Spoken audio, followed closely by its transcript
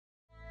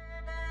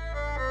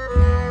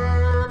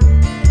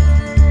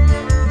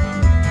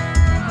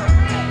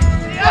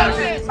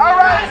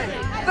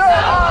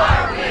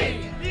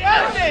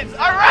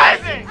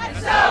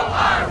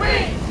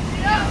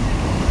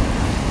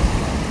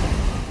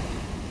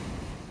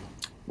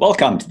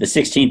Welcome to the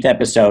 16th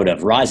episode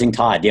of Rising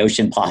Tide, the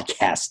Ocean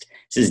Podcast.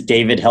 This is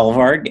David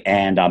Helvarg,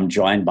 and I'm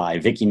joined by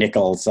Vicki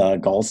Nichols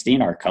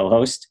Goldstein, our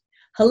co-host.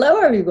 Hello,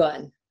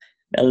 everyone.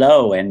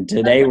 Hello, and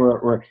today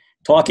we're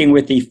talking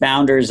with the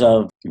founders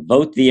of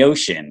Vote the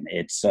Ocean.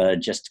 It's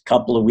just a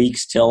couple of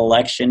weeks till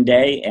Election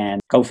Day,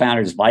 and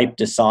co-founders Vipe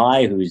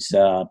Desai, who's,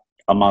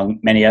 among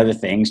many other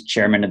things,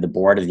 chairman of the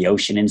board of the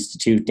Ocean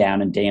Institute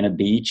down in Dana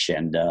Beach,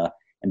 and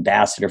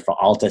ambassador for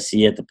Alta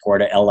Sea at the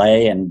Port of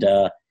LA, and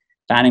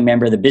founding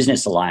member of the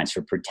Business Alliance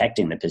for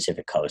Protecting the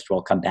Pacific Coast.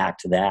 We'll come back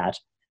to that.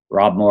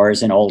 Rob Moore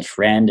is an old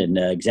friend and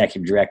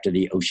executive director of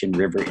the Ocean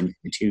River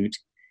Institute,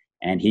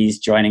 and he's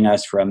joining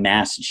us from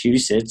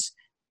Massachusetts,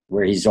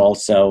 where he's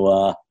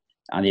also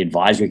on the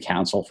advisory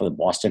council for the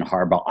Boston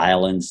Harbor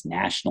Islands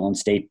National and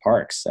State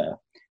Parks.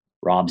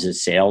 Rob's a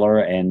sailor,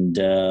 and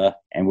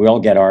we all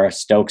get our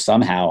stoke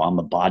somehow. I'm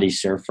a body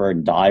surfer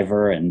and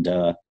diver, and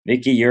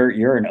Vicki,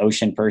 you're an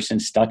ocean person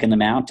stuck in the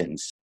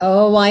mountains.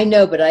 Oh, I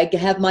know, but I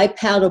have my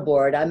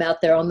paddleboard. I'm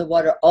out there on the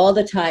water all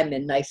the time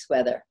in nice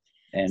weather.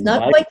 And it's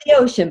not quite the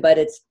ocean, but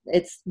it's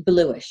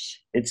bluish.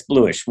 It's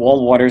bluish.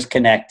 Wall water's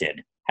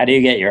connected. How do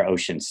you get your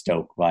ocean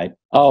stoke, Vipe?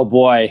 Oh,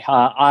 boy.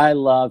 I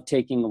love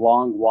taking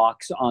long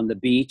walks on the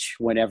beach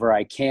whenever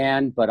I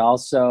can, but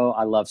also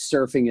I love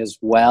surfing as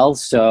well.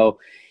 So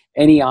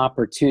any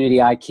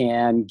opportunity I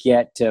can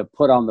get to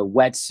put on the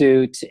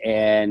wetsuit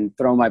and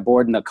throw my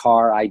board in the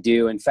car, I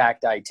do. In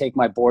fact, I take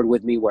my board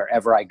with me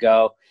wherever I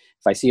go.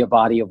 If I see a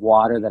body of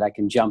water that I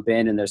can jump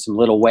in and there's some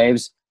little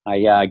waves,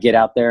 I get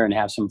out there and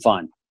have some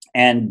fun.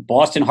 And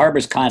Boston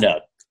Harbor's kind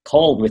of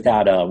cold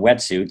without a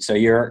wetsuit, so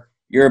you're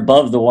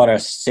above the water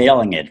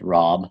sailing it,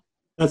 Rob.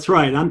 That's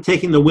right. I'm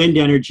taking the wind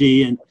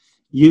energy and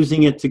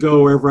using it to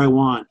go wherever I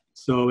want.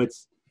 So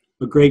it's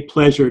a great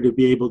pleasure to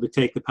be able to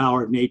take the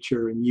power of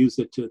nature and use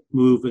it to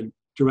move in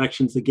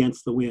directions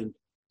against the wind.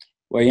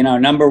 Well,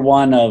 number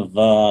one of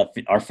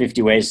our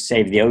 50 ways to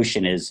save the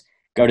ocean is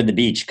go to the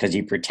beach because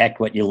you protect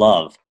what you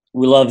love.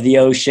 We love the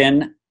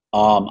ocean.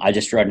 I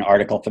just wrote an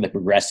article for The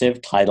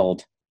Progressive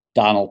titled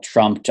Donald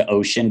Trump to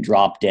Ocean,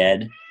 Drop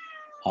Dead.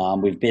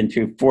 We've been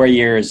through 4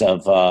 years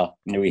of,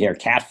 we hear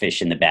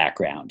catfish in the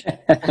background.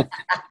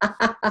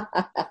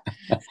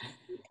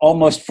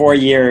 Almost 4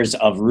 years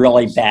of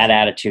really bad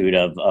attitude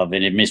of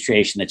an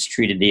administration that's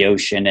treated the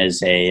ocean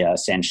as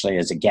essentially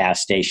as a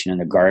gas station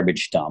and a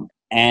garbage dump.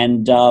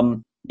 And,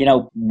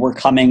 we're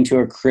coming to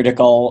a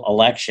critical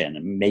election,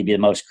 maybe the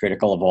most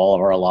critical of all of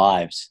our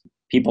lives.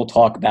 People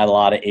talk about a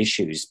lot of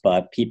issues,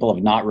 but people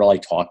have not really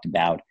talked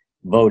about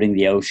voting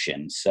the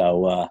ocean.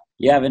 So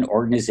you have an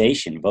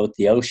organization, Vote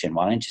the Ocean.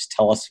 Why don't you just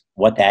tell us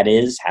what that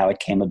is, how it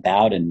came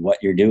about, and what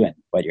you're doing,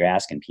 what you're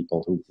asking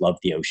people who love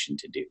the ocean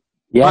to do?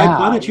 Yeah.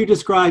 Why don't you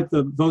describe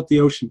the Vote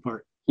the Ocean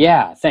part?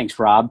 Yeah, thanks,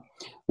 Rob.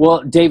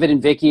 Well, David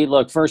and Vicki,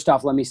 look, first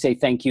off, let me say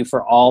thank you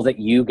for all that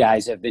you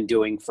guys have been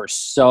doing for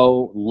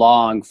so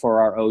long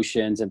for our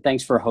oceans. And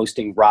thanks for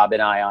hosting Rob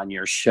and I on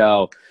your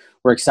show.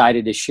 We're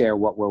excited to share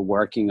what we're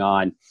working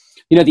on.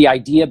 The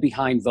idea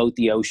behind Vote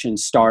the Ocean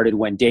started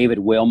when David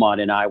Wilmot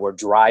and I were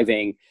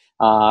driving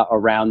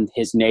around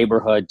his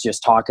neighborhood,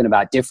 just talking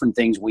about different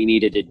things we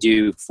needed to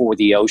do for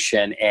the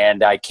ocean.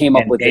 And I came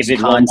up with this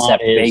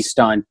concept based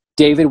on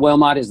David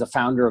Wilmot is the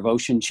founder of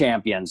Ocean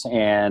Champions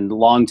and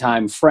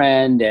longtime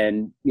friend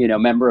and,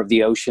 member of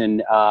the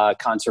ocean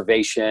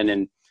conservation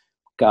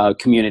and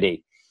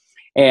community.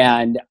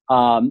 And,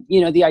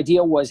 the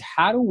idea was,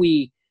 how do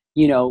we,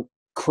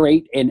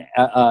 create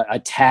a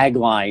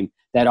tagline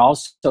that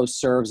also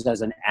serves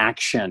as an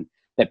action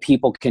that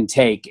people can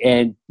take.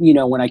 And,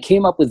 when I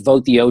came up with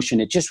Vote the Ocean,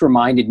 it just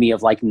reminded me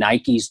of like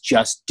Nike's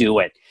Just Do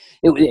It.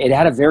 It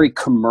had a very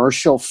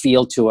commercial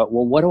feel to it.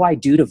 Well, what do I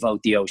do to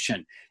vote the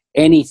ocean?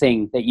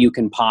 Anything that you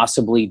can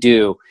possibly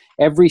do.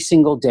 Every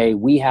single day,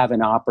 we have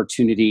an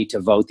opportunity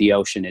to vote the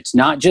ocean. It's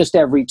not just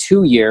every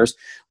 2 years,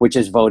 which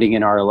is voting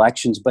in our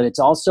elections, but it's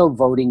also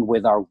voting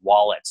with our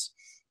wallets.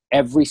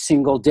 Every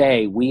single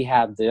day, we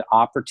have the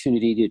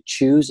opportunity to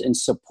choose and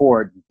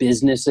support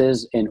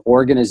businesses and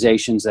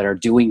organizations that are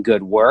doing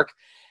good work.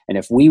 And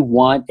if we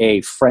want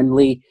a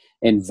friendly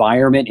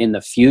environment in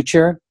the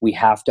future, we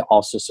have to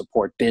also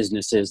support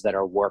businesses that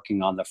are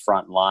working on the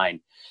front line.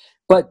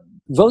 But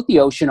Vote the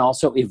Ocean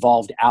also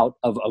evolved out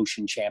of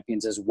Ocean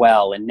Champions as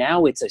well. And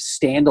now it's a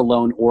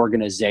standalone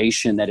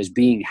organization that is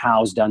being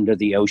housed under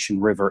the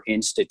Ocean River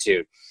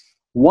Institute.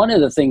 One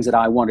of the things that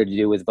I wanted to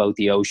do with Vote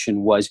the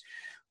Ocean was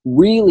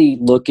really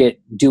look at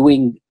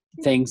doing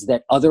things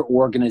that other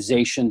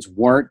organizations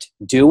weren't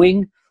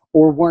doing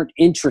or weren't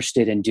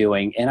interested in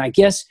doing. And I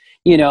guess,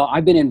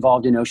 I've been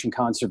involved in ocean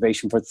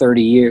conservation for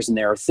 30 years, and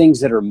there are things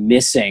that are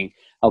missing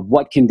of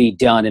what can be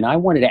done. And I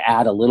wanted to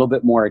add a little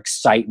bit more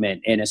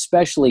excitement and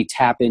especially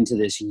tap into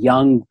this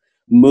young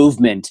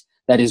movement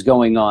that is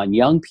going on.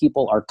 Young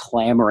people are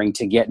clamoring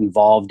to get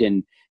involved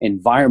in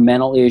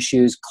environmental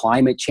issues,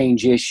 climate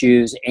change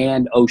issues,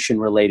 and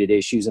ocean-related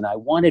issues. And I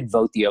wanted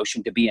Vote the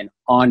Ocean to be an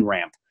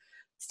on-ramp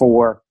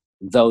for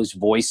those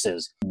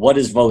voices. What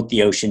is Vote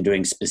the Ocean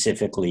doing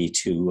specifically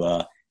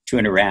to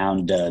and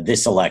around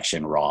this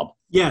election, Rob?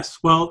 Yes,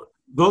 well,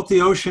 Vote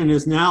the Ocean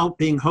is now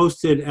being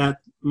hosted at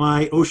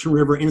my Ocean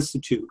River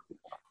Institute.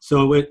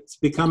 So it's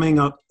becoming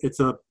it's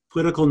a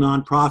political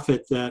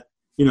nonprofit that,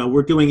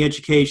 we're doing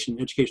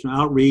educational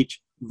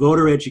outreach,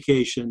 voter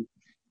education.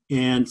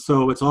 And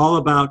so it's all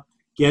about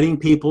getting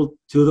people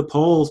to the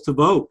polls to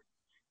vote.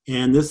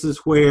 And this is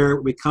where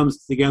it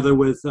comes together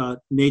with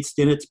Nate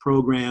Stinnett's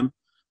program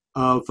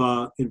of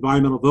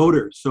environmental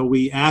voters. So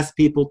we ask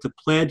people to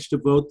pledge to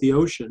vote the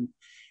ocean,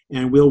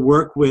 and we'll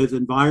work with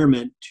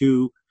environment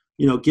to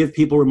give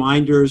people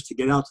reminders to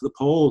get out to the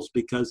polls,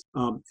 because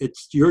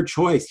it's your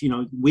choice.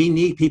 We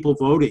need people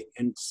voting,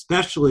 and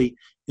especially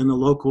in the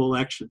local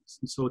elections.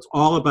 And so it's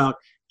all about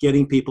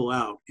getting people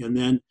out. And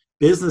then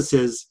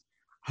businesses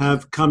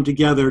have come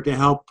together to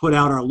help put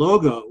out our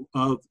logo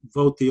of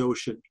Vote the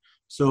Ocean.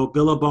 So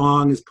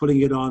Billabong is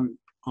putting it on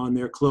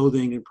their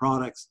clothing and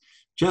products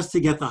just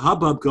to get the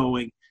hubbub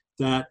going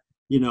that,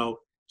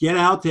 get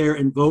out there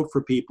and vote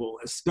for people,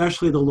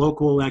 especially the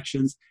local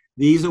elections.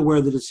 These are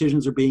where the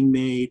decisions are being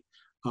made.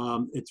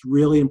 It's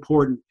really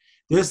important.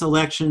 This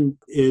election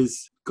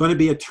is going to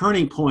be a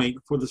turning point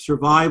for the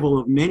survival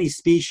of many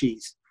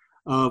species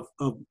of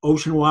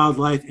ocean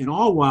wildlife and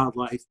all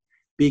wildlife,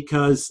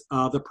 because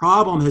the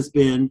problem has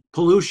been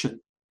pollution.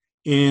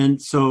 And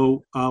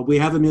so we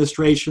have an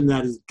administration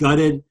that has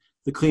gutted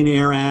the Clean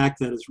Air Act,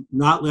 that is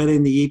not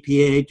letting the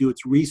EPA do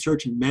its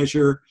research and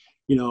measure,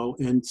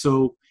 and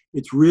so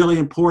it's really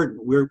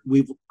important.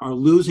 We are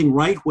losing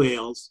right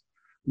whales,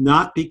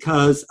 not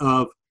because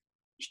of,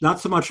 not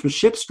so much from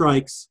ship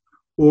strikes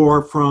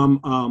or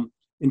from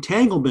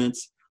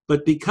entanglements,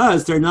 but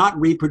because they're not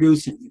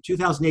reproducing. In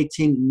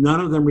 2018,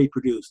 none of them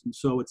reproduced. And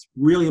so it's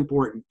really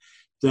important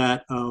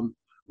that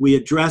we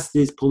address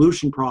these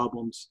pollution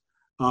problems,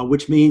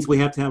 which means we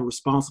have to have a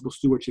responsible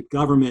stewardship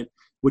government,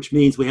 which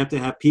means we have to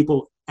have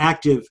people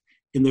active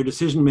in their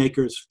decision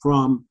makers,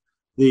 from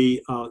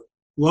the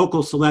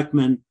local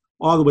selectmen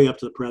all the way up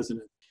to the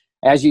president.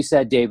 As you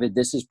said, David,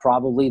 this is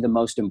probably the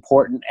most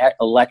important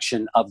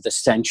election of the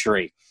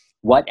century.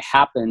 What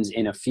happens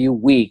in a few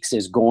weeks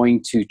is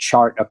going to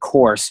chart a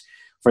course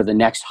for the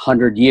next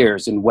 100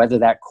 years, and whether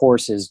that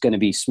course is going to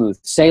be smooth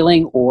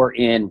sailing or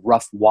in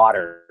rough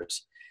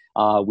waters,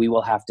 we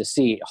will have to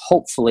see.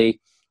 Hopefully,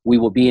 we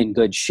will be in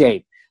good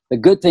shape. The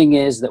good thing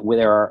is that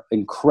there are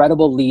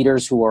incredible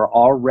leaders who are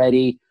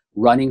already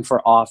running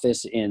for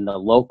office in the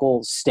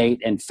local, state,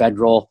 and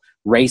federal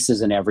races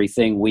and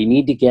everything. We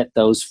need to get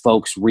those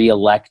folks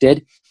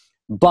reelected.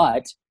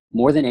 But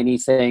more than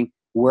anything,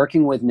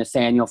 working with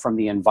Nathaniel from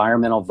the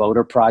Environmental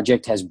Voter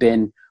Project has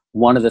been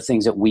one of the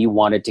things that we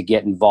wanted to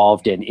get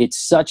involved in. It's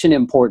such an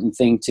important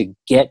thing to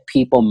get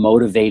people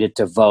motivated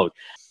to vote.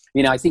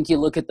 I think you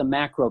look at the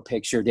macro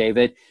picture,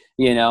 David,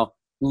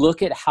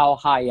 look at how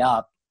high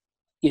up,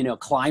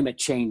 climate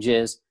change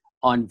is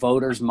on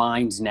voters'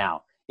 minds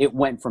now. It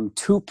went from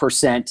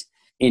 2%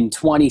 in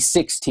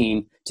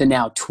 2016 to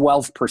now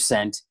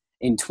 12%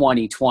 in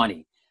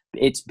 2020.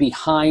 It's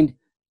behind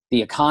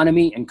the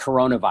economy and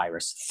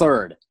coronavirus.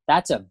 Third,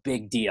 that's a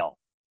big deal.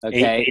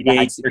 Okay,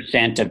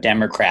 88% of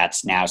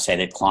Democrats now say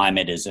that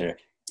climate is an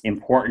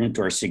important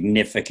or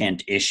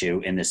significant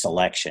issue in this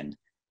election.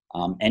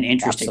 And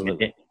interesting,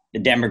 the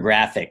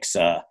demographics,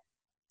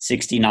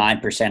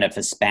 69% of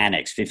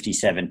Hispanics,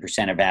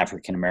 57% of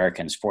African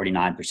Americans,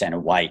 49%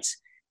 of whites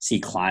see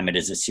climate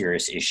as a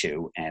serious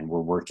issue. And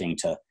we're working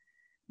to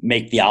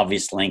make the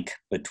obvious link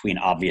between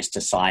obvious to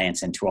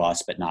science and to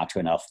us, but not to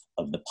enough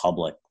of the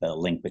public, the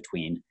link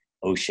between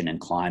ocean and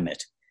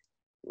climate.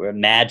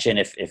 Imagine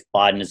if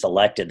Biden is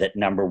elected, that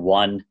number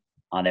one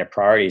on their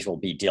priorities will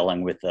be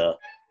dealing with the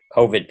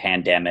COVID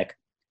pandemic,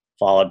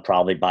 followed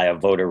probably by a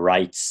voter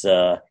rights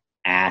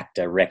act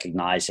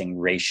recognizing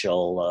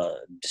racial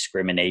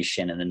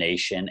discrimination in the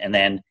nation. And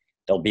then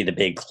there'll be the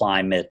big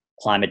climate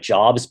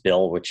jobs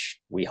bill, which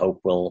we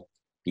hope will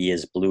be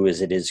as blue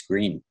as it is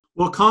green.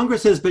 Well,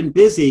 Congress has been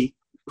busy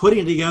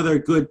putting together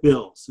good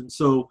bills. And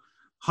so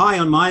high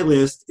on my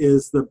list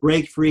is the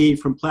Break Free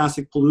from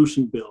Plastic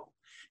Pollution bill.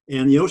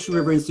 And the Ocean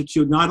River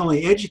Institute not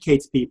only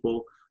educates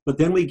people, but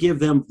then we give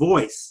them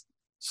voice.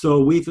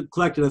 So we've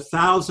collected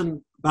about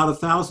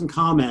 1,000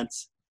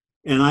 comments,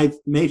 and I've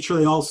made sure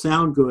they all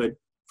sound good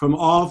from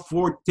all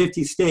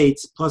 50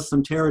 states plus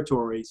some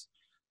territories.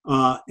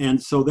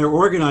 And so they're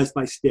organized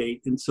by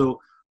state. And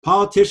so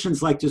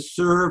politicians like to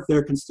serve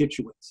their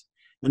constituents.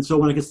 And so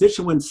when a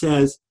constituent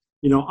says,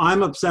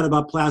 I'm upset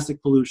about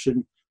plastic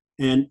pollution,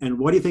 and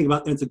what do you think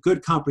about that? It's a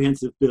good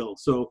comprehensive bill.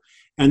 So,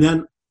 and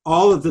then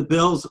all of the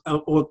bills,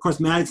 of course,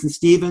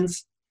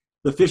 Madison-Stevens,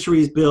 the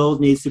fisheries bill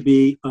needs to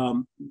be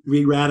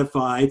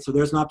re-ratified. So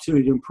there's an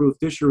opportunity to improve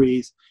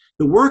fisheries.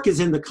 The work is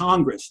in the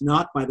Congress,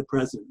 not by the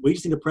president. We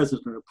just need the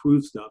president to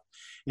approve stuff.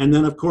 And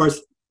then, of course,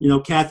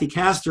 Kathy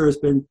Castor has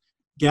been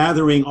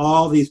gathering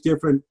all these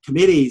different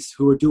committees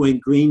who are doing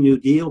Green New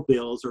Deal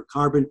bills or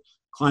climate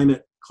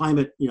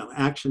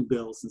action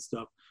bills and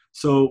stuff.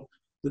 So,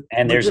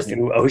 and there's a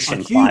new ocean,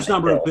 a huge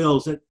number of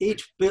bills. And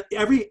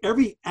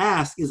every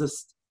ask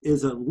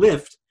is a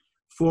lift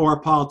for a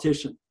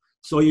politician.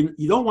 So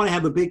you don't want to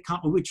have a big.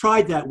 We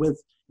tried that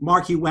with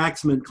Marky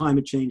Waxman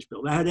climate change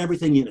bill. That had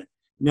everything in it.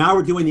 Now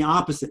we're doing the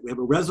opposite. We have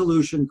a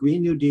resolution,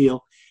 Green New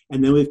Deal,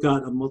 and then we've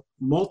got a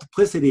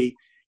multiplicity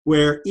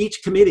where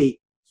each committee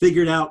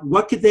figured out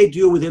what could they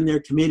do within their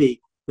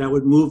committee that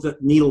would move the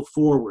needle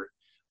forward.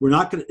 We're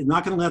not going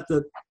to let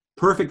the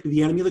perfect be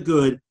the enemy of the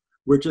good.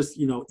 We're just,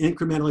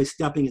 incrementally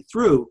stepping it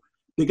through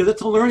because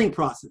it's a learning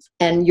process.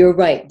 And you're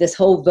right. This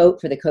whole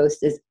vote for the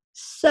coast is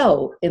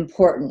so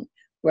important,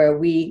 where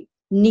we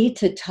need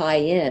to tie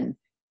in.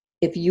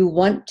 If you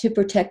want to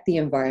protect the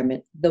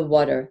environment, the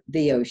water,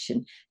 the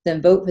ocean,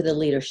 then vote for the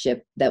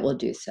leadership that will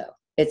do so.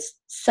 It's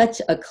such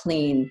a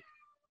clean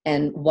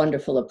and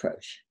wonderful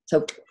approach.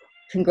 So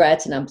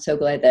congrats, and I'm so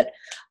glad that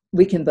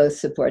we can both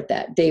support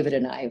that. David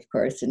and I, of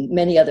course, and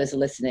many others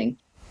listening.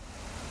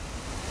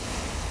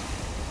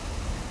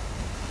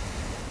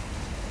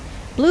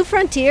 Blue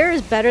Frontier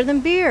is better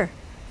than beer.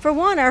 For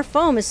one, our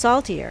foam is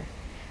saltier.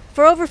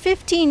 For over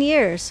 15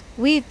 years,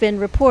 we've been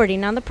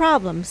reporting on the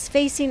problems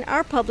facing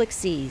our public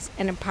seas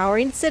and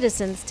empowering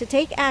citizens to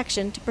take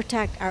action to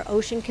protect our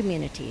ocean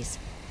communities.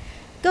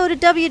 Go to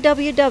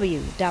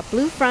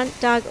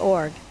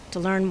www.bluefront.org to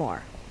learn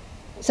more.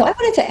 So I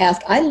wanted to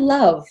ask, I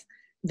love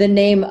the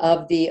name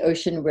of the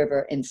Ocean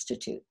River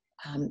Institute.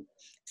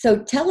 So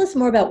tell us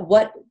more about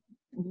what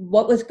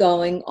was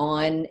going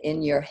on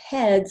in your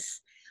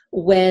heads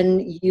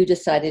when you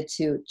decided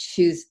to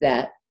choose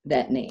that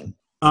name.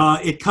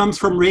 It comes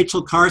from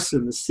Rachel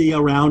Carson, The Sea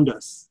Around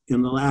Us.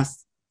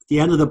 The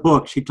end of the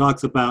book, she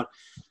talks about,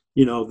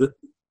 the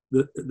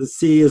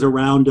sea is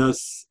around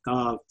us,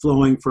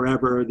 flowing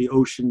forever, the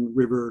ocean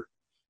river.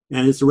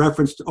 And it's a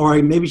reference to,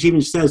 or maybe she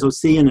even says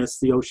Oceanus,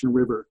 the ocean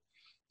river.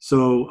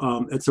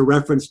 So it's a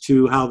reference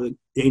to how the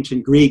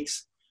ancient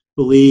Greeks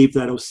believed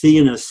that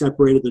Oceanus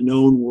separated the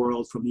known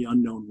world from the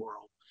unknown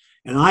world.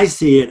 And I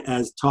see it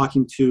as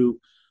talking to,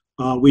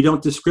 we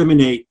don't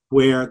discriminate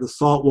where the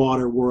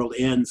saltwater world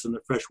ends and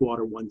the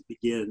freshwater one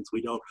begins.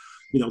 We don't,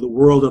 the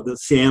world of the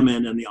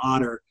salmon and the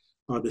otter,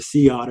 or the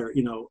sea otter,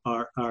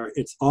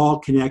 it's all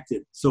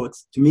connected. So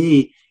to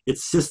me,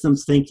 it's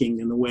systems thinking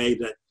in the way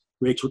that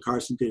Rachel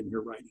Carson did in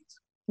her writings.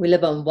 We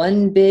live on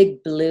one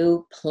big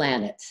blue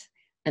planet,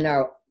 and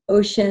our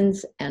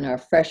oceans and our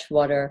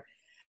freshwater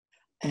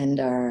and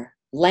our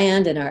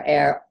land and our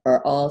air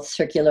are all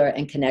circular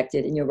and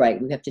connected. And you're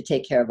right, we have to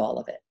take care of all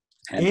of it.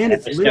 And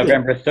it's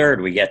November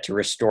 3rd, we get to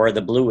restore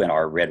the blue in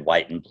our red,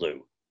 white, and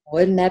blue.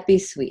 Wouldn't that be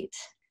sweet?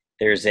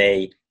 There's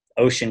a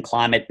ocean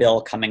climate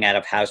bill coming out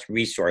of House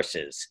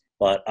Resources.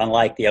 But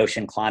unlike the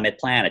Ocean Climate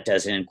Plan, it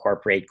doesn't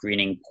incorporate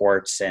greening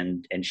ports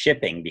and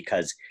shipping,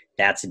 because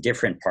that's a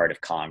different part of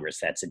Congress.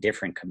 That's a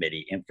different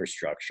committee,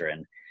 infrastructure.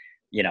 And,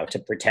 to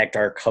protect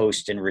our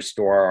coast and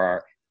restore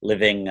our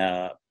living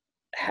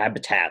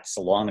habitats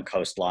along the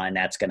coastline,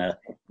 that's going to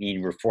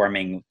mean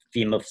reforming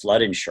FEMA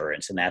flood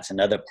insurance. And that's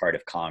another part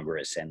of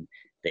Congress, and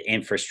the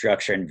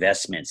infrastructure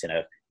investments in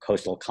a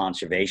coastal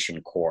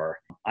conservation corps.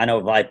 I know,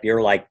 Vipe,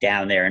 you're like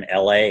down there in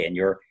LA, and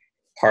you're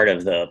part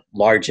of the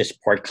largest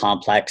port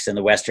complex in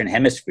the Western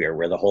Hemisphere,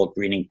 where the whole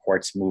greening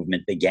ports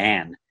movement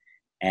began.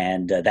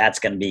 And that's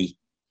going to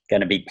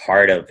be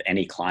part of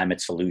any climate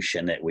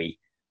solution that we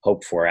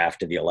hope for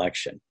after the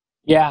election.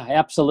 Yeah,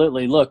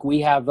 absolutely. Look,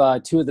 we have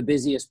two of the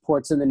busiest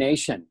ports in the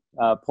nation,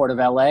 Port of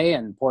LA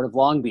and Port of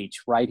Long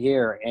Beach right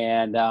here.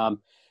 And,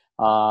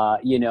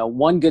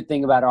 one good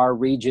thing about our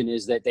region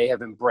is that they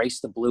have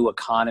embraced the blue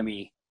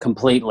economy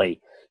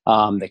completely,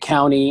 the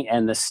county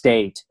and the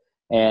state.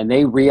 And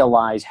they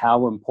realize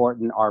how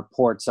important our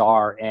ports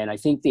are. And I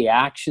think the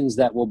actions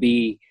that will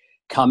be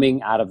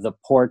coming out of the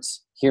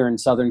ports here in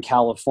Southern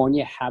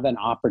California have an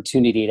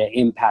opportunity to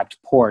impact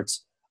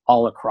ports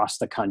all across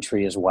the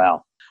country as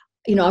well.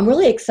 I'm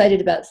really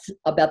excited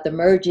about the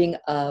merging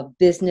of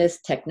business,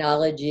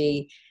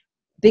 technology,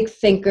 big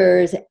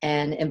thinkers,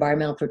 and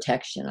environmental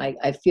protection.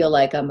 I feel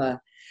like I'm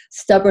a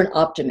stubborn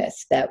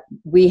optimist that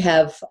we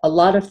have a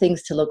lot of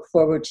things to look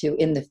forward to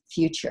in the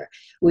future.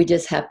 We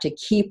just have to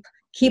keep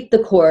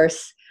the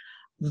course,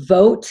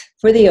 vote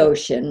for the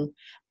ocean,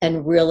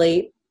 and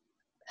really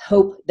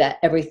hope that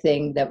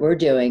everything that we're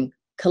doing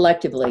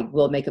collectively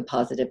will make a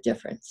positive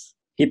difference.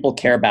 People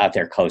care about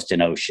their coast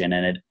and ocean,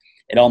 and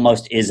it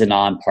almost is a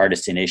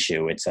nonpartisan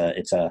issue. It's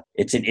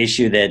an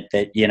issue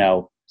that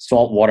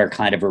salt water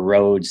kind of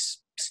erodes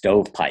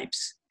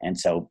stovepipes, and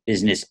so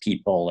business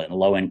people and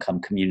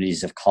low-income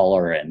communities of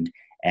color and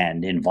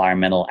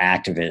environmental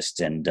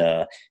activists and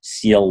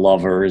seal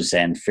lovers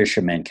and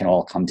fishermen can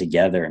all come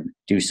together and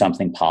do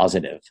something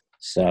positive.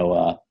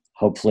 So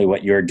hopefully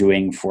what you're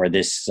doing for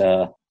this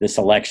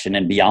election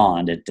and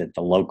beyond at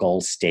the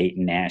local, state,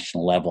 and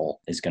national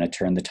level is going to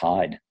turn the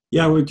tide.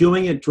 Yeah, we're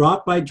doing it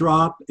drop by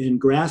drop and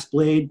grass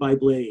blade by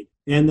blade,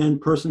 and then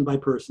person by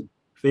person,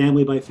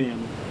 family by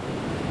family.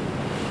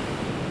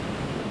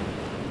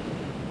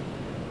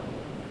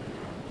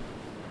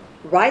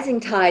 Rising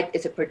Tide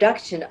is a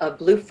production of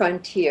Blue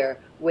Frontier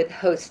with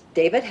host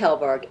David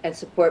Helberg and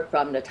support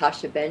from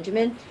Natasha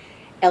Benjamin,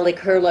 Ellie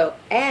Curlow,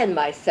 and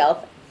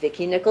myself,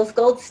 Vicki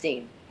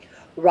Nichols-Goldstein.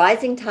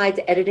 Rising Tide's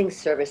editing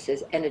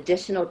services and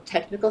additional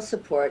technical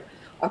support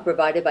are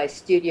provided by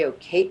Studio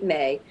Cape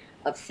May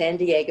of San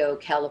Diego,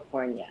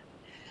 California.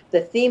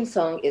 The theme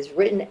song is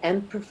written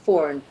and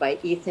performed by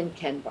Ethan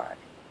Kenbark.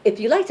 If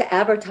you'd like to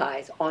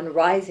advertise on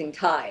Rising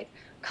Tide,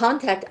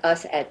 contact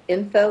us at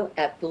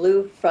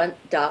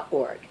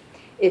info@bluefront.org.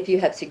 If you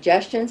have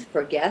suggestions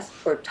for guests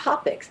or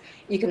topics,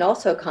 you can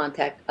also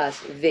contact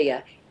us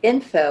via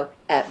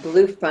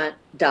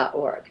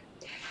info@bluefront.org.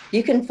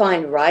 You can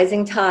find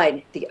Rising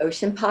Tide, the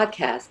Ocean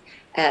Podcast,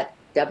 at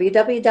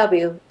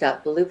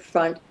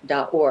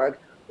www.bluefront.org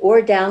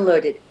or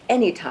download it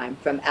anytime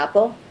from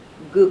Apple,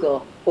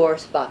 Google, or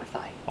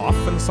Spotify. Off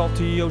in the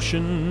salty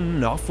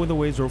ocean, off where the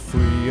waves roll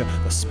free,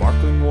 the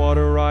sparkling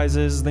water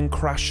rises, then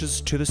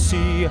crashes to the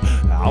sea.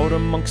 Out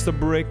amongst the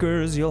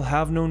breakers, you'll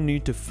have no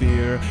need to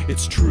fear.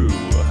 It's true,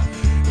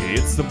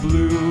 it's the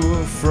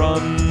blue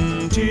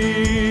frontier.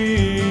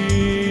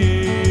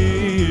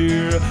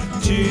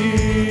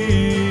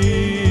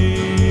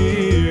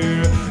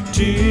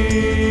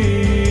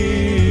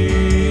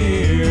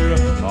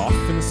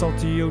 Off in the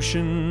salty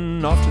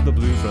ocean, off to the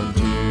blue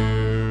frontier.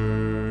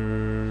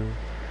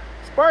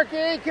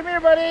 Sparky, come here,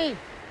 buddy.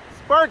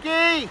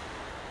 Sparky!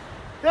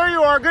 There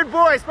you are, good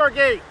boy,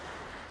 Sparky.